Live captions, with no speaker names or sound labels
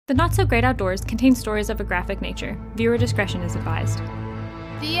The Not So Great Outdoors contains stories of a graphic nature. Viewer discretion is advised.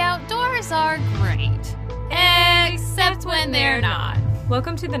 The outdoors are great, except when they're not.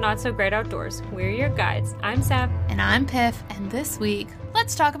 Welcome to the Not So Great Outdoors. We're your guides. I'm Sab. And I'm Piff, and this week,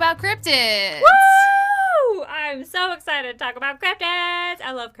 let's talk about cryptids. Woo! I'm so excited to talk about cryptids.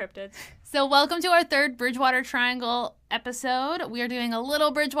 I love cryptids. So welcome to our third Bridgewater Triangle episode. We are doing a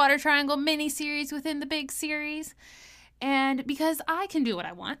little Bridgewater Triangle mini-series within the big series. And because I can do what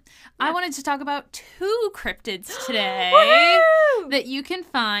I want, I wanted to talk about two cryptids today that you can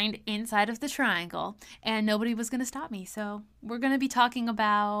find inside of the triangle. And nobody was going to stop me. So we're going to be talking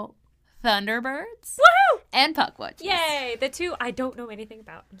about thunderbirds and puckwudgies. Yay! The two I don't know anything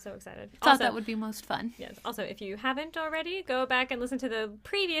about. I'm so excited. Thought that would be most fun. Yes. Also, if you haven't already, go back and listen to the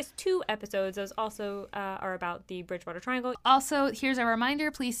previous two episodes. Those also are about the Bridgewater Triangle. Also, here's a reminder.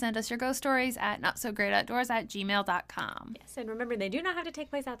 Please send us your ghost stories at notsogreatoutdoors@gmail.com. Yes, and remember, they do not have to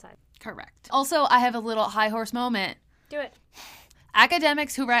take place outside. Correct. Also, I have a little high horse moment. Do it.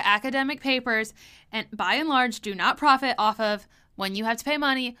 Academics who write academic papers and by and large do not profit off of when you have to pay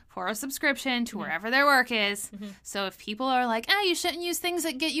money for a subscription to wherever their work is. So if people are like, you shouldn't use things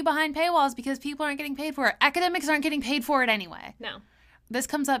that get you behind paywalls because people aren't getting paid for it. Academics aren't getting paid for it anyway. No. This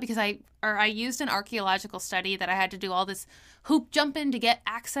comes up because I used an archaeological study that I had to do all this hoop jumping to get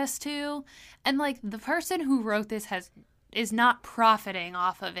access to. And like the person who wrote this is not profiting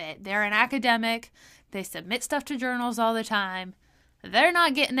off of it. They're an academic. They submit stuff to journals all the time. They're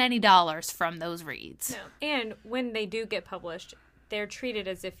not getting any dollars from those reads. No. And when they do get published, they're treated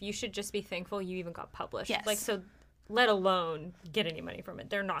as if you should just be thankful you even got published. Yes. Like, so let alone get any money from it.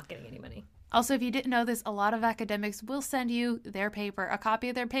 They're not getting any money. Also, if you didn't know this, a lot of academics will send you their paper, a copy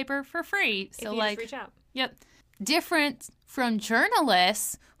of their paper for free. So if you just reach out. Yep. Different from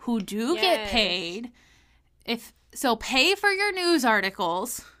journalists who do get paid. So pay for your news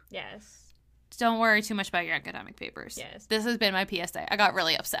articles. Yes. Don't worry too much about your academic papers. Yes. This has been my PSA. I got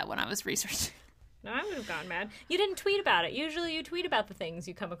really upset when I was researching. No, I would have gotten mad. You didn't tweet about it. Usually you tweet about the things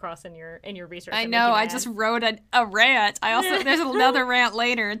you come across in your research. I know. I just wrote a rant. There's another rant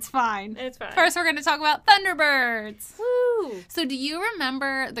later. It's fine. It's fine. First, we're going to talk about thunderbirds. Woo! So do you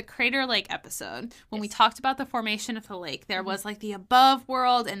remember the Crater Lake episode when we talked about the formation of the lake? There was like the above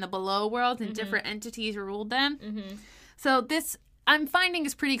world and the below world and different entities ruled them. So this I'm finding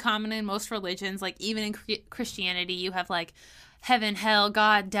is pretty common in most religions. Like even in Christianity, you have like heaven, hell,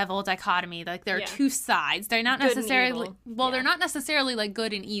 God, devil dichotomy. Like there are two sides. They're not good necessarily they're not necessarily like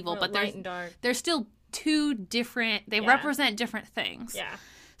good and evil, but light and dark. They're still two different. They represent different things. Yeah.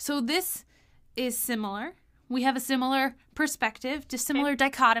 So this is similar. We have a similar perspective, just similar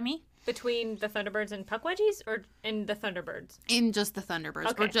dichotomy. Between the Thunderbirds and Puckwudgies, or in the Thunderbirds? In just the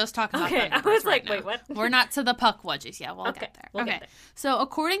Thunderbirds. Okay. We're just talking about Thunderbirds. I was like, now. wait, what? We're not to the Puckwudgies yet. We'll get there. We'll get there. So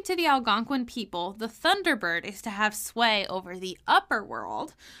according to the Algonquin people, the Thunderbird is to have sway over the upper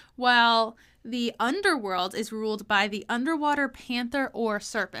world, while the underworld is ruled by the underwater panther or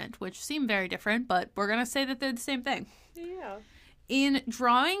serpent, which seem very different, but we're going to say that they're the same thing. Yeah. In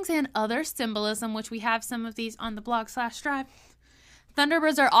drawings and other symbolism, which we have some of these on the blog/drive,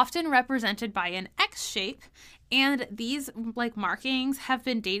 Thunderbirds are often represented by an X shape, and these like markings have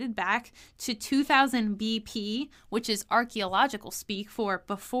been dated back to 2000 BP, which is archaeological speak for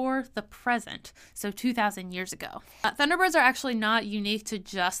before the present, so 2,000 years ago. Thunderbirds are actually not unique to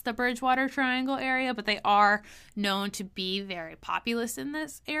just the Bridgewater Triangle area, but they are known to be very populous in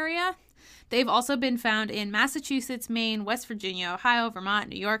this area. They've also been found in Massachusetts, Maine, West Virginia, Ohio, Vermont,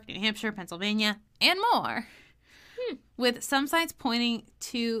 New York, New Hampshire, Pennsylvania, and more. With some sites pointing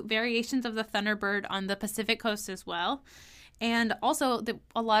to variations of the Thunderbird on the Pacific coast as well. And also,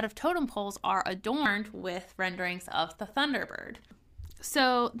 a lot of totem poles are adorned with renderings of the Thunderbird.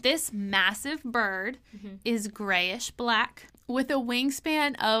 So this massive bird is grayish black with a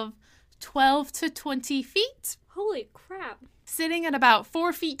wingspan of 12 to 20 feet. Holy crap. Sitting at about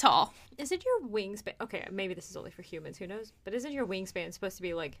 4 feet tall. Isn't your wingspan... Okay, maybe this is only for humans, who knows? But isn't your wingspan supposed to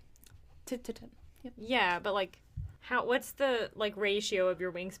be like... Tip to tip. Yep. Yeah, but like... What's the, like, ratio of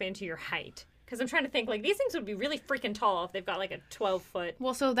your wingspan to your height? Because I'm trying to think, like, these things would be really freaking tall if they've got, like, a 12-foot...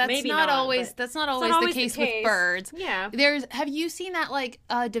 Well, so that's not always the case with birds. Yeah. Have you seen that, like,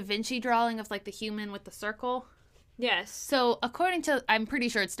 Da Vinci drawing of, like, the human with the circle? Yes. So, according to, I'm pretty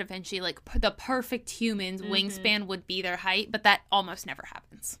sure it's Da Vinci, like, the perfect human's wingspan would be their height, but that almost never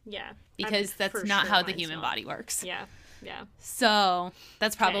happens. Yeah. Because that's not how the human body works. Yeah. Yeah. So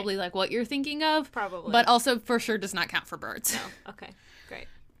that's probably like what you're thinking of. Probably. But also for sure does not count for birds. No. Okay. Great.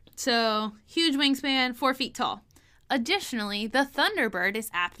 So huge wingspan, 4 feet tall. Additionally, the Thunderbird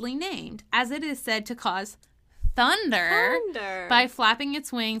is aptly named, as it is said to cause thunder by flapping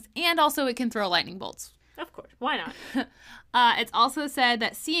its wings, and also it can throw lightning bolts. Of course. Why not? It's also said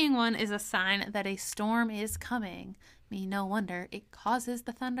that seeing one is a sign that a storm is coming. I mean, no wonder it causes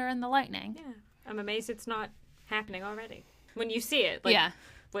the thunder and the lightning. Yeah. I'm amazed it's not happening already. When you see it, like, yeah.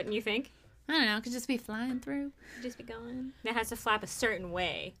 Wouldn't you think? I don't know. It could just be flying through. Just be going. It has to flap a certain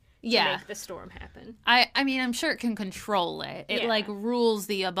way to make the storm happen. I mean, I'm sure it can control it. It, like, rules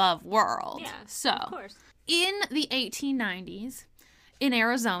the above world. Yeah, so, of course. In the 1890s, in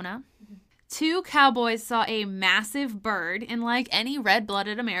Arizona, two cowboys saw a massive bird, and like any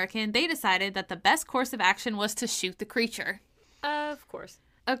red-blooded American, they decided that the best course of action was to shoot the creature. Of course.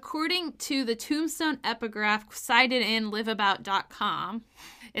 According to the tombstone epigraph cited in liveabout.com,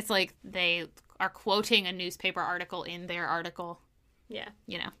 it's like they are quoting a newspaper article in their article. Yeah.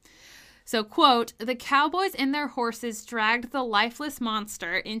 You know. So, quote, the cowboys and their horses dragged the lifeless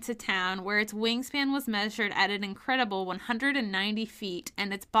monster into town where its wingspan was measured at an incredible 190 feet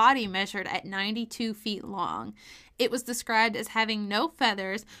and its body measured at 92 feet long. It was described as having no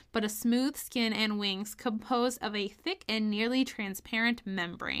feathers, but a smooth skin and wings composed of a thick and nearly transparent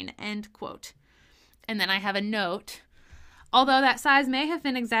membrane, end quote. And then I have a note. Although that size may have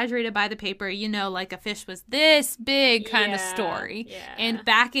been exaggerated by the paper, you know, like a fish was this big kind of story. Yeah. And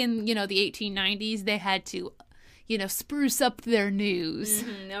back in, you know, the 1890s, they had to, you know, spruce up their news.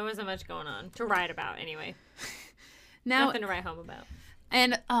 Mm-hmm. There wasn't much going on to write about anyway. Now, nothing to write home about.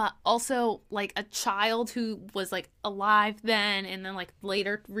 And also, like, a child who was, like, alive then and then, like,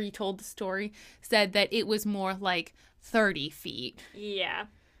 later retold the story said that it was more like 30 feet. Yeah.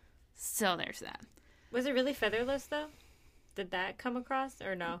 So there's that. Was it really featherless, though? Did that come across,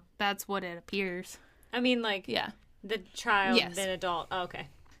 or no? That's what it appears. I mean, like, the child, then adult. Oh, okay.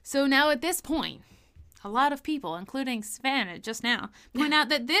 So now at this point, a lot of people, including Savannah just now, point out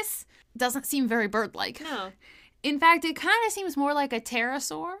that this doesn't seem very bird-like. No. In fact, it kind of seems more like a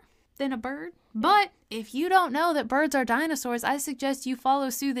pterosaur than a bird. But if you don't know that birds are dinosaurs, I suggest you follow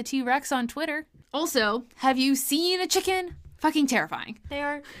Sue the T-Rex on Twitter. Also, have you seen a chicken? Fucking terrifying. They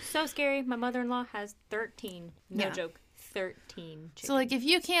are so scary. My mother-in-law has 13. No joke. 13 chickens. So, like, if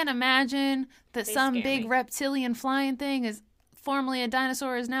you can't imagine that some big reptilian flying thing is formerly a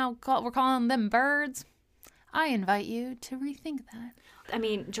dinosaur is now we're calling them birds, I invite you to rethink that. I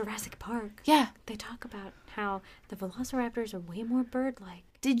mean, Jurassic Park. Yeah. They talk about how the velociraptors are way more bird-like.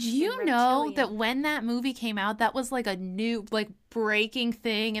 Did you know that when that movie came out, that was like a new, like, breaking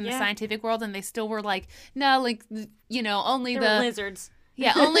thing in the scientific world, and they still were like, no, like, you know, only They're lizards.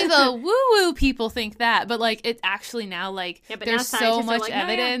 Yeah, only the woo-woo people think that. But, like, it's actually now, like, there's so much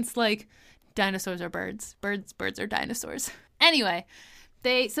evidence, like, dinosaurs are birds. Birds are dinosaurs. Anyway,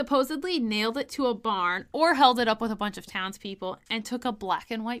 they supposedly nailed it to a barn or held it up with a bunch of townspeople and took a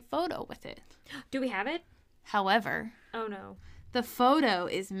black and white photo with it. Do we have it? However... Oh, no. The photo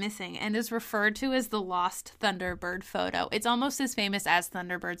is missing and is referred to as the lost Thunderbird photo. It's almost as famous as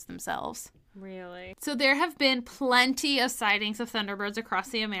Thunderbirds themselves. Really? So there have been plenty of sightings of Thunderbirds across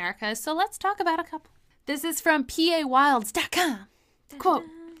the Americas, so let's talk about a couple. This is from pawilds.com. Quote,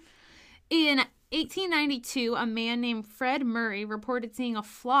 in 1892, a man named Fred Murray reported seeing a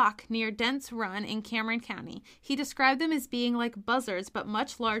flock near Dents Run in Cameron County. He described them as being like buzzards, but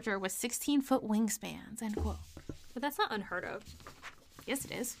much larger with 16-foot wingspans, end quote. But that's not unheard of. Yes,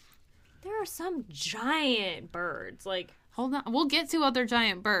 it is. There are some giant birds, like... Hold on. We'll get to other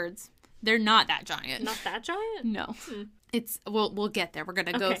giant birds. They're not that giant. Not that giant? No. It's we'll get there. We're going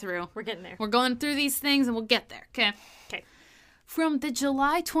to go through. We're getting there. We're going through these things and we'll get there. Okay? Okay. From the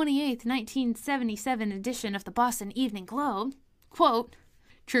July 28th, 1977 edition of the Boston Evening Globe, quote,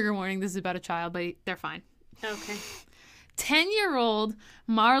 trigger warning, this is about a child, but they're fine. Okay. 10-year-old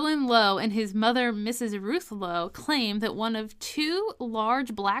Marlon Lowe and his mother, Mrs. Ruth Lowe, claim that one of two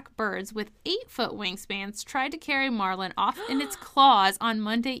large black birds with 8-foot wingspans tried to carry Marlon off in its claws on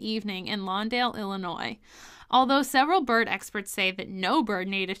Monday evening in Lawndale, Illinois. Although several bird experts say that no bird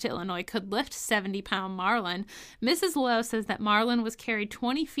native to Illinois could lift 70-pound Marlin, Mrs. Lowe says that Marlin was carried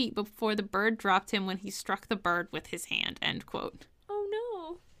 20 feet before the bird dropped him when he struck the bird with his hand, end quote. Oh,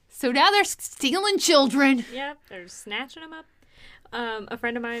 no. So now they're stealing children. Yep, they're snatching them up. A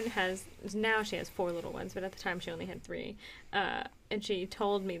friend of mine now she has 4 little ones, but at the time she only had 3. And she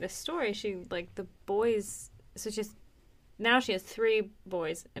told me this story. The boys, now she has 3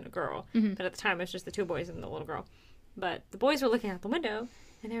 boys and a girl, but at the time it was just the 2 boys and the little girl. But the boys were looking out the window,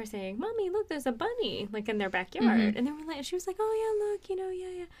 and they were saying, "Mommy, look, there's a bunny," like in their backyard. And they were like, she was like, "Oh yeah, look,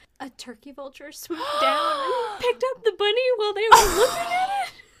 yeah." A turkey vulture swooped down and picked up the bunny while they were looking at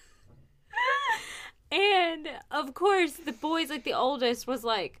it. And of course, the boys, like the oldest, was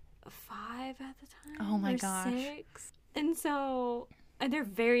like, 5 at the time. Oh my or gosh. 6. And so, and they're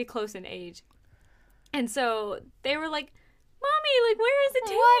very close in age. And so they were like, Mommy, like, where is it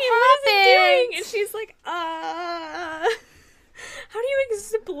taking What you? What is it doing? happened? And she's like, how do you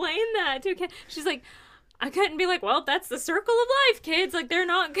explain that to a kid? She's like, I couldn't be like, well, that's the circle of life, kids. Like, they're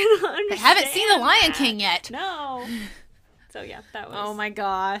not going to understand. They haven't seen The Lion that. King yet. No. So, yeah, that was Oh my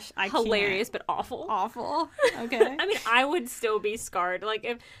gosh. hilarious, but awful. Awful. Okay. I mean, I would still be scarred. Like,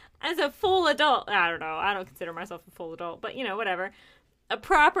 if, as a full adult, I don't know. I don't consider myself a full adult, but, you know, whatever. A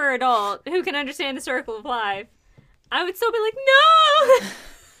proper adult who can understand the circle of life, I would still be like, no!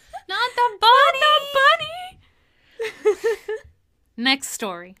 Not the bunny! Not the bunny! Next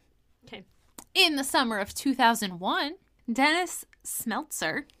story. Okay. In the summer of 2001, Dennis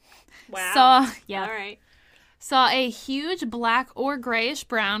Smeltzer Wow. saw All right. a huge black or grayish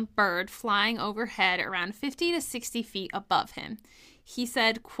brown bird flying overhead around 50 to 60 feet above him. He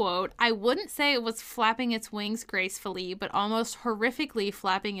said, quote, I wouldn't say it was flapping its wings gracefully, but almost horrifically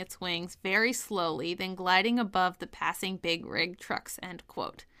flapping its wings very slowly, then gliding above the passing big rig trucks, end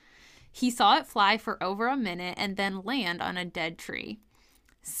quote. He saw it fly for over a minute and then land on a dead tree.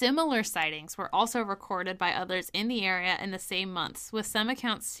 Similar sightings were also recorded by others in the area in the same months, with some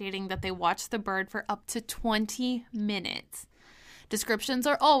accounts stating that they watched the bird for up to 20 minutes. Descriptions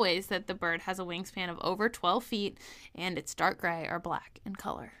are always that the bird has a wingspan of over 12 feet and it's dark gray or black in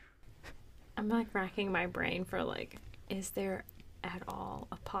color. I'm like racking my brain for like, is there at all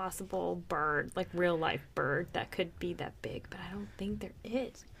a possible bird, like real life bird, that could be that big? But I don't think there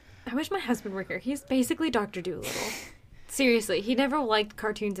is. I wish my husband were here. He's basically Dr. Dolittle. Seriously, he never liked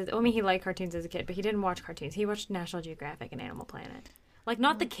cartoons. He liked cartoons as a kid, but he didn't watch cartoons. He watched National Geographic and Animal Planet. Like,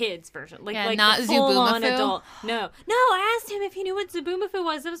 not the kids version. Like not the full-on Zoboomafoo? adult. No, I asked him if he knew what Zoboomafoo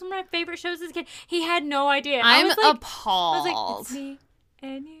was. That was one of my favorite shows as a kid. He had no idea. I'm I was like, appalled. it's me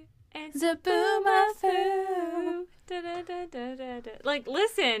and you and Zoboomafoo. Da-da-da-da-da-da. Like,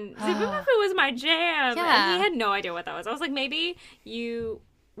 listen, Zoboomafoo was my jam. Yeah. And he had no idea what that was. I was like, maybe you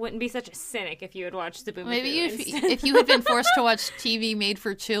wouldn't be such a cynic if you had watched Zoboomafoo. Maybe instead. if you had been forced to watch TV made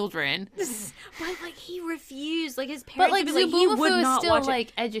for children. But, like, he refused. Like, his But, parents like, would be like, he would Zoboomafoo is not still, watch it.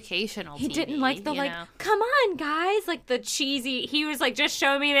 like, educational He TV, didn't like the, you like, know? come on, guys. Like, the cheesy, he was like, just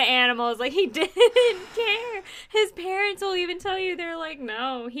show me the animals. Like, he didn't care. His parents will even tell you, they're like,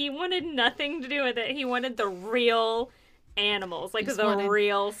 no, he wanted nothing to do with it. He wanted the real animals. Like,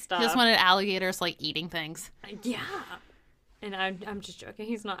 real stuff. He just wanted alligators, like, eating things. Yeah. And I'm just joking.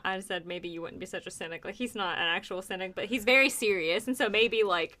 He's not. I said maybe you wouldn't be such a cynic. Like, he's not an actual cynic, but he's very serious. And so maybe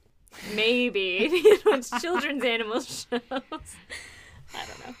if he watched children's animal shows, I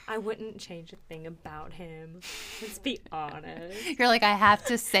don't know. I wouldn't change a thing about him. Let's be honest. You're like, I have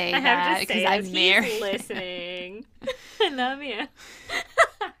to say that because I'm married. He's listening. I love you.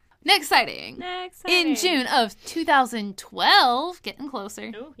 Next sighting. In June of 2012, getting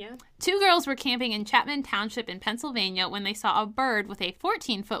closer. Oh, yeah. 2 girls were camping in Chapman Township in Pennsylvania when they saw a bird with a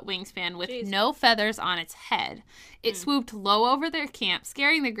 14-foot wingspan with no feathers on its head. It swooped low over their camp,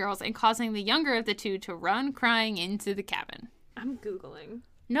 scaring the girls and causing the younger of the 2 to run crying into the cabin. I'm Googling.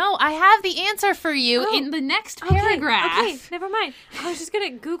 No, I have the answer for you in the next paragraph. Okay, never mind. I was just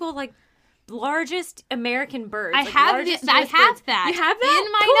going to Google, like, largest American birds. I like, have largest that. You have that?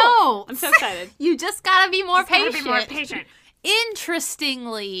 In my notes. I'm so excited. You just gotta be more patient.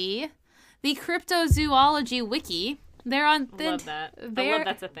 Interestingly, the Cryptozoology Wiki, they're on... I love that. I love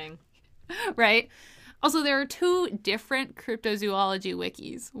that's a thing. Right? Also, there are 2 different cryptozoology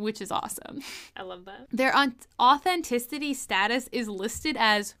wikis, which is awesome. I love that. Their authenticity status is listed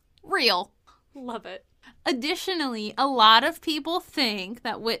as real. Love it. Additionally, a lot of people think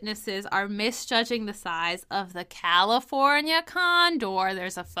that witnesses are misjudging the size of the California condor.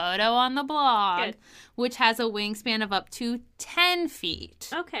 There's a photo on the blog, which has a wingspan of up to 10 feet.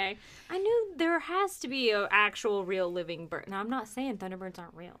 Okay. I knew there has to be an actual real living bird. Now, I'm not saying thunderbirds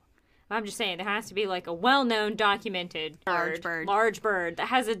aren't real. I'm just saying there has to be like a well-known, documented large bird that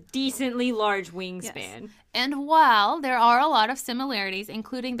has a decently large wingspan. Yes. And while there are a lot of similarities,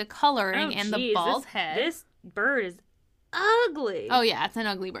 including the coloring and the bald head, this bird is ugly. Oh yeah, it's an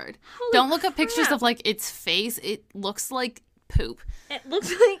ugly bird. Holy Don't look crap. at pictures of like its face. It looks like poop. It looks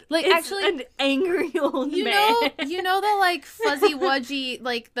like it's actually an angry old you man. You know the like fuzzy wudgy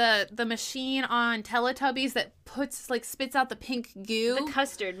like the machine on Teletubbies that spits out the pink goo. The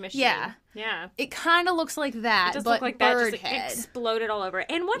custard machine. Yeah. It kind of looks like that, It does but look like that. bird Just head. exploded all over.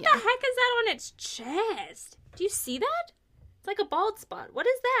 And what the heck is that on its chest? Do you see that? It's like a bald spot. What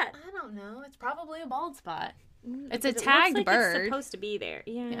is that? I don't know. It's probably a bald spot. It's a Because it tagged looks like bird. It's supposed to be there.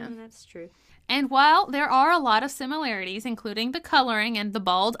 Yeah, that's true. And while there are a lot of similarities, including the coloring and the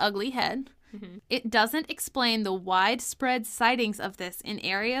bald, ugly head, it doesn't explain the widespread sightings of this in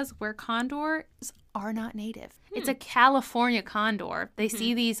areas where condors are not native. It's a California condor. They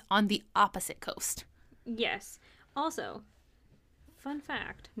see these on the opposite coast. Yes. Also, fun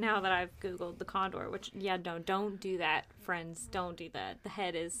fact, now that I've Googled the condor, which, don't do that, friends. Don't do that. The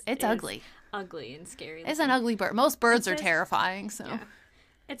head is ugly. Ugly and scary. It's an ugly bird. Most birds are terrifying, so. Yeah.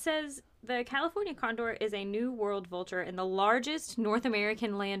 It says the California condor is a New World vulture and the largest North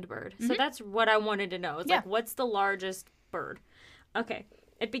American land bird. So that's what I wanted to know. It's like, what's the largest bird? Okay.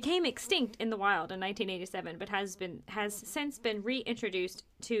 It became extinct in the wild in 1987, but has since been reintroduced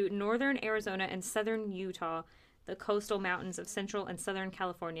to northern Arizona and southern Utah, the coastal mountains of central and southern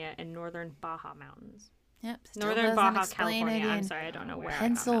California, and northern Baja Mountains. Yep. Northern Baja California. I'm sorry, I don't know where.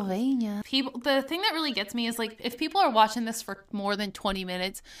 Pennsylvania. The thing that really gets me is, like, if people are watching this for more than 20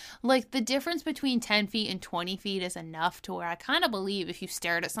 minutes, like, the difference between 10 feet and 20 feet is enough to where I kind of believe if you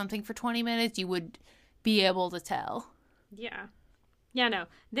stared at something for 20 minutes, you would be able to tell. Yeah. Yeah, no.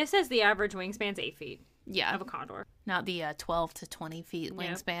 This says the average wingspan's 8 feet. Yeah. Of a condor. Not the 12 to 20 feet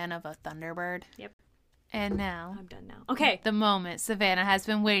wingspan of a thunderbird. Yep. And now. I'm done now. Okay. The moment Savannah has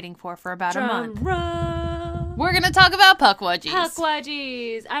been waiting for about a month. Roll. We're going to talk about puckwudgies.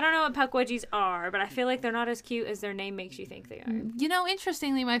 Puckwudgies. I don't know what puckwudgies are, but I feel like they're not as cute as their name makes you think they are. You know,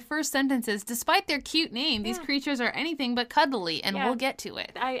 interestingly, my first sentence is, despite their cute name, these creatures are anything but cuddly, and we'll get to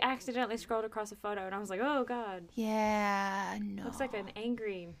it. I accidentally scrolled across a photo, and I was like, oh, God. Yeah, no. Looks like an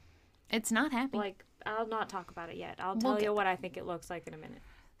angry... It's not happy. Like, I'll not talk about it yet. I'll tell you what I think it looks like in a minute.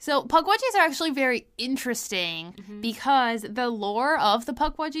 So puckwudgies are actually very interesting because the lore of the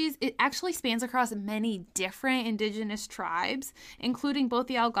puckwudgies, it actually spans across many different indigenous tribes, including both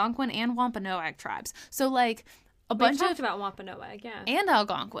the Algonquin and Wampanoag tribes. So, like, We talked about Wampanoag, yeah. And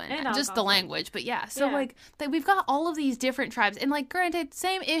Algonquin. And just the Algonquin. language, but yeah. So, like, we've got all of these different tribes. And, like, granted,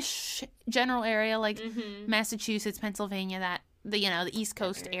 same-ish general area, like Massachusetts, Pennsylvania, the East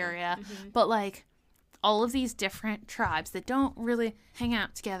Coast area. But, like, all of these different tribes that don't really hang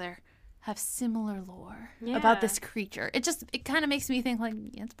out together have similar lore about this creature. It kind of makes me think, like,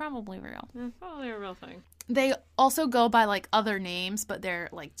 it's probably real. It's probably a real thing. They also go by, like, other names, but their,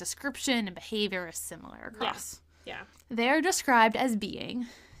 like, description and behavior is similar across. Yeah. They're described as being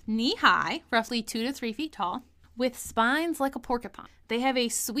knee-high, roughly 2 to 3 feet tall, with spines like a porcupine. They have a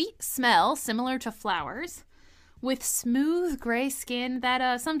sweet smell similar to flowers, with smooth gray skin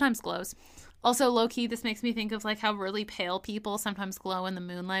that sometimes glows. Also, low-key, this makes me think of, like, how really pale people sometimes glow in the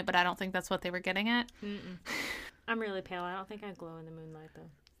moonlight, but I don't think that's what they were getting at. I'm really pale. I don't think I glow in the moonlight, though.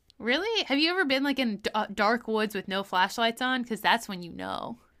 Really? Have you ever been, like, in dark woods with no flashlights on? Because that's when you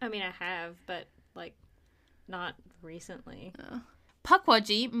know. I mean, I have, but, like, not recently.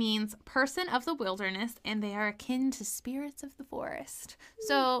 Puckwudgie means person of the wilderness, and they are akin to spirits of the forest.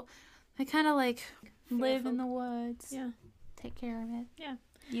 So they kind of, like, live in the woods. Yeah. Take care of it. Yeah.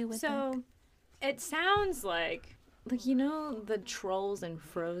 You would think. It sounds like, you know, the trolls in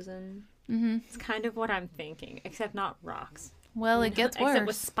Frozen? Mm-hmm. It's kind of what I'm thinking, except not rocks. Well, it gets worse. Except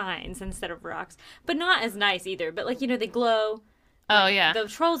with spines instead of rocks. But not as nice either. But, like, they glow. Oh, yeah. The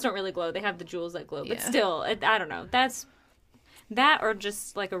trolls don't really glow. They have the jewels that glow. But still, I don't know. That's that or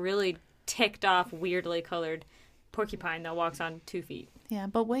just, like, a really ticked off, weirdly colored porcupine that walks on 2 feet. Yeah,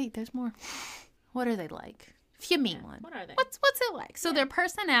 but wait, there's more. What are they like? If you meet one. What are they? What's it like? So their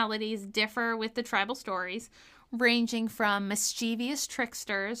personalities differ with the tribal stories, ranging from mischievous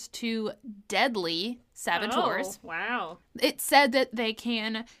tricksters to deadly saboteurs. Oh, wow. It's said that they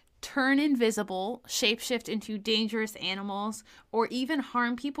can turn invisible, shapeshift into dangerous animals, or even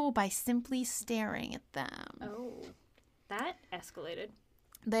harm people by simply staring at them. Oh, that escalated.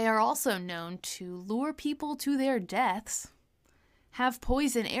 They are also known to lure people to their deaths, have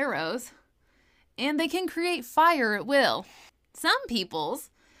poison arrows, and they can create fire at will. Some peoples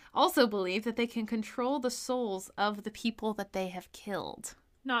also believe that they can control the souls of the people that they have killed.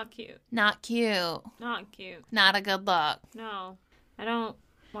 Not cute. Not cute. Not cute. Not a good look. No. I don't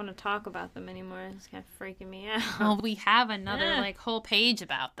want to talk about them anymore. It's kind of freaking me out. Well, we have another, like, whole page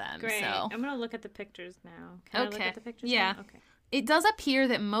about them. Great. So. I'm going to look at the pictures now. Can I look at the pictures now? Okay. It does appear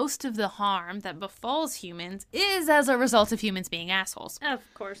that most of the harm that befalls humans is as a result of humans being assholes. Of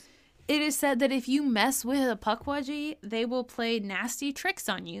course. It is said that if you mess with a puckwudgie, they will play nasty tricks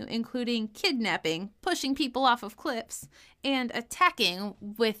on you, including kidnapping, pushing people off of cliffs, and attacking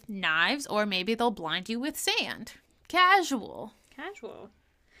with knives, or maybe they'll blind you with sand. Casual.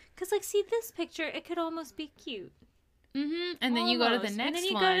 Because, like, see this picture, it could almost be cute. Mm-hmm. And then you go to the next one. And then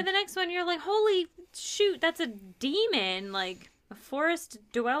you go to the next one, you're like, holy shoot, that's a demon. Like, a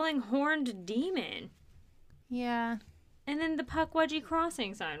forest-dwelling horned demon. Yeah. And then the Pukwudgie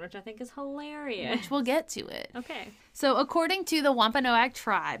Crossing sign, which I think is hilarious. Which we'll get to it. Okay. So according to the Wampanoag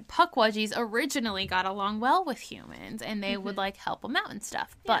tribe, Pukwudgies originally got along well with humans, and they would, like, help them out and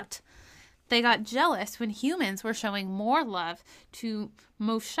stuff. Yeah. But they got jealous when humans were showing more love to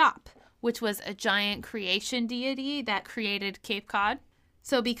Moshop, which was a giant creation deity that created Cape Cod.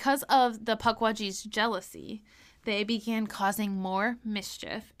 So because of the Pukwudgies' jealousy, they began causing more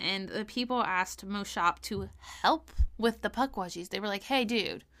mischief, and the people asked Moshop to help with the Pukwudgies. They were like, hey,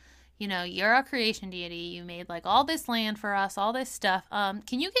 dude, you know, you're a creation deity. You made, like, all this land for us, all this stuff.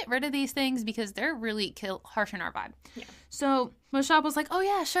 Can you get rid of these things? Because they're really harsh on our vibe. Yeah. So Moshop was like, oh,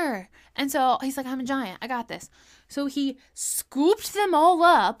 yeah, sure. And so he's like, I'm a giant. I got this. So he scooped them all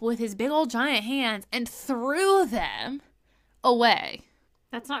up with his big old giant hands and threw them away.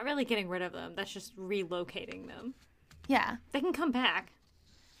 That's not really getting rid of them. That's just relocating them. Yeah. They can come back.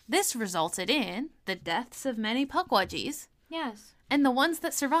 This resulted in the deaths of many Pukwudgies. Yes. And the ones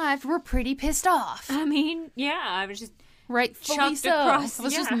that survived were pretty pissed off. I mean, yeah, I was just rightfully so. I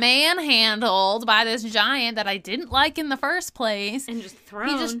was just manhandled by this giant that I didn't like in the first place. And just thrown.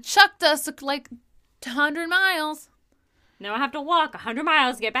 He just chucked us like 100 miles. Now I have to walk 100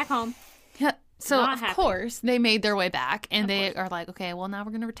 miles to get back home. Yeah. So, of course, they made their way back, and they are like, okay, well, now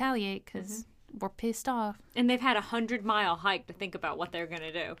we're going to retaliate because we're pissed off. And they've had 100-mile hike to think about what they're going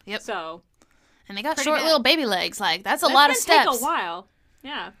to do. Yep. So, and they got short little baby legs. Like, that's a lot of steps. It's going to take a while.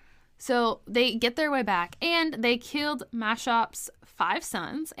 Yeah. So, they get their way back, and they killed Moshop's 5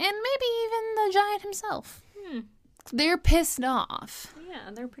 sons, and maybe even the giant himself. They're pissed off.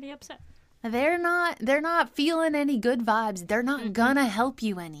 Yeah, they're pretty upset. They're not feeling any good vibes. They're not gonna help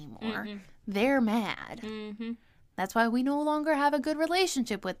you anymore. They're mad. That's why we no longer have a good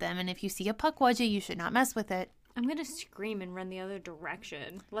relationship with them. And if you see a Pukwudgie, you should not mess with it. I'm going to scream and run the other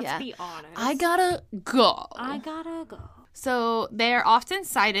direction. Let's be honest. I gotta go. So they're often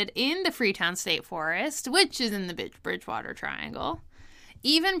sighted in the Freetown State Forest, which is in the Bridgewater Triangle,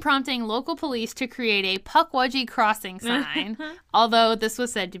 even prompting local police to create a Pukwudgie crossing sign, although this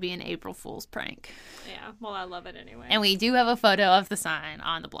was said to be an April Fool's prank. Yeah, well, I love it anyway. And we do have a photo of the sign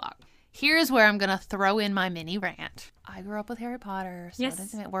on the blog. Here's where I'm going to throw in my mini rant. I grew up with Harry Potter, so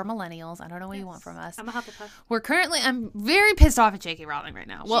we're millennials. I don't know what you want from us. I'm a Hufflepuff. I'm very pissed off at J.K. Rowling right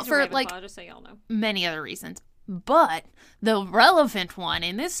now. She's for just so y'all know. Many other reasons. But the relevant one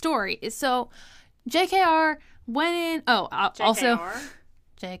in this story is so JKR went in. Oh, also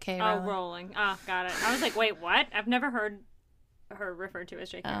JK Rowling. Oh, Rowling. Oh, got it. I was like, wait, what? I've never heard her referred to as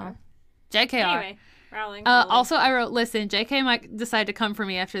JKR. JKR. Anyway, Rowling. Also, I wrote, listen, JK might decide to come for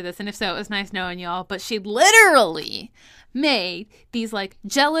me after this, and if so, it was nice knowing y'all, but she literally made these, like,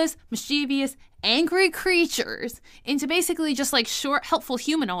 jealous, mischievous, angry creatures into basically just, like, short, helpful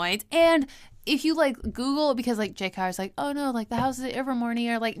humanoids, and if you, like, Google, because, like, JK is like, oh, no, like, the houses at Evermorny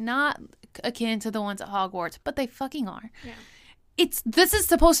are, like, not akin to the ones at Hogwarts, but they fucking are. Yeah. This is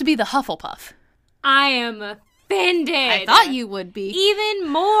supposed to be the Hufflepuff. I am offended. I thought you would be. Even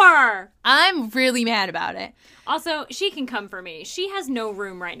more. I'm really mad about it. Also, she can come for me. She has no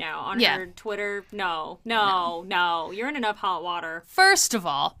room right now on her Twitter. No. You're in enough hot water. First of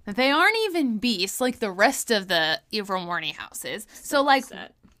all, they aren't even beasts like the rest of the Evermorny houses. So, like,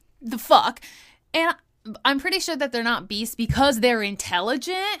 the fuck? And I'm pretty sure that they're not beasts because they're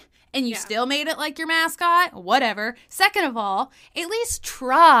intelligent. And you still made it like your mascot? Whatever. Second of all, at least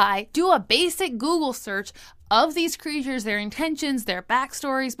do a basic Google search of these creatures, their intentions, their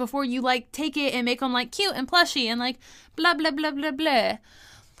backstories, before you, like, take it and make them, like, cute and plushy and, like, blah, blah, blah, blah, blah.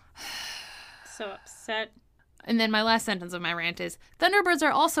 So upset. And then my last sentence of my rant is, Thunderbirds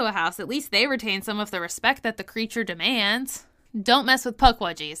are also a house. At least they retain some of the respect that the creature demands. Don't mess with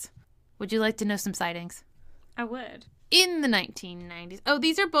Pukwudgies. Would you like to know some sightings? I would. In the 1990s. Oh,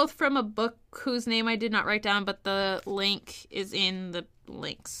 these are both from a book whose name I did not write down, but the link is in the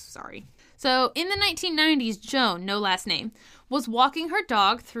links. Sorry. So, in the 1990s, Joan, no last name, was walking her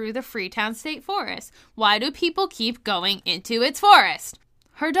dog through the Freetown State Forest. Why do people keep going into its forest?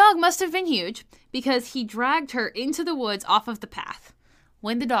 Her dog must have been huge because he dragged her into the woods off of the path.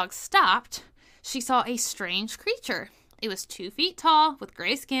 When the dog stopped, she saw a strange creature. It was 2 feet tall with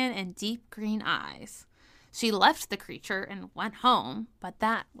gray skin and deep green eyes. She left the creature and went home, but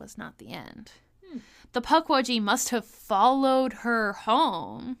that was not the end. The Pukwudgie must have followed her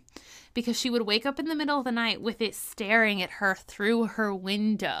home because she would wake up in the middle of the night with it staring at her through her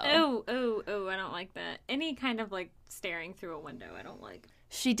window. Oh, I don't like that. Any kind of, like, staring through a window, I don't like.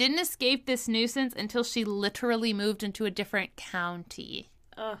 She didn't escape this nuisance until she literally moved into a different county.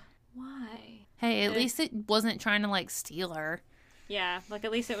 Ugh. Why? Hey, at least it wasn't trying to, like, steal her. Yeah, like,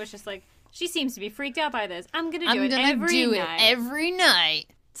 at least it was just like, she seems to be freaked out by this. I'm gonna do it every night.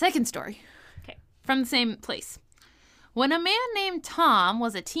 Second story. Okay. From the same place. When a man named Tom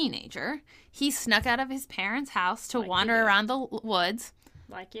was a teenager, he snuck out of his parents' house to wander around the woods.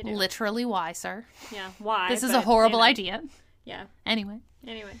 Like you do. Literally, why, sir? Yeah, why? This is a horrible idea. Yeah. Anyway.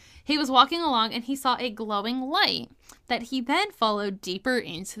 He was walking along and he saw a glowing light that he then followed deeper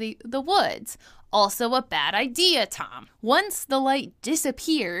into the woods. Also a bad idea, Tom. Once the light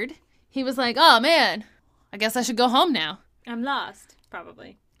disappeared, he was like, oh man, I guess I should go home now. I'm lost,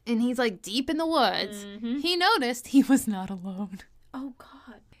 probably. And he's like deep in the woods. Mm-hmm. He noticed he was not alone. Oh,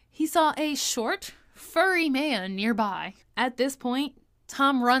 God. He saw a short, furry man nearby. At this point,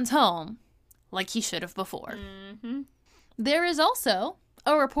 Tom runs home like he should have before. Mm-hmm. There is also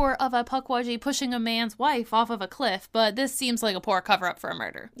a report of a Pukwudgie pushing a man's wife off of a cliff, but this seems like a poor cover-up for a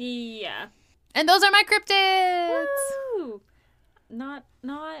murder. Yeah. And those are my cryptids! Woo! Not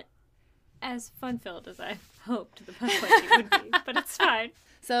as fun-filled as I hoped the Pukwudgie would be, but it's fine.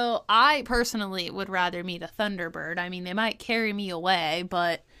 So I personally would rather meet a Thunderbird. I mean, they might carry me away,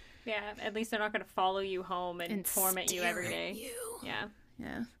 but... Yeah, at least they're not going to follow you home and torment you every day. Yeah.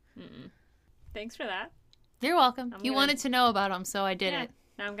 Mm-mm. Thanks for that. You're welcome. You wanted to know about them, so I did it.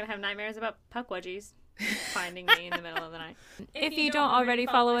 Now I'm going to have nightmares about Pukwudgies finding me in the middle of the night. If you don't already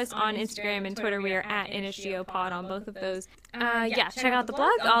follow us on Instagram and Twitter, we are at NSGOpod on both of those. Check out the blog.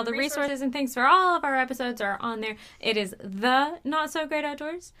 All the resources and things for all of our episodes are on there. It is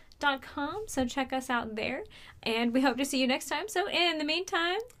thenotSoGreatOutdoors.com, so check us out there. And we hope to see you next time. So in the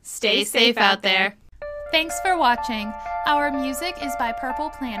meantime, stay safe out there. Thanks for watching. Our music is by Purple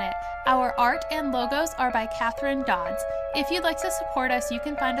Planet. Our art and logos are by Catherine Dodds. If you'd like to support us, you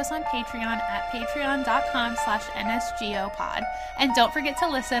can find us on Patreon at patreon.com/NSGOpod. And don't forget to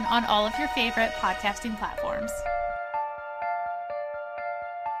listen on all of your favorite podcasting platforms.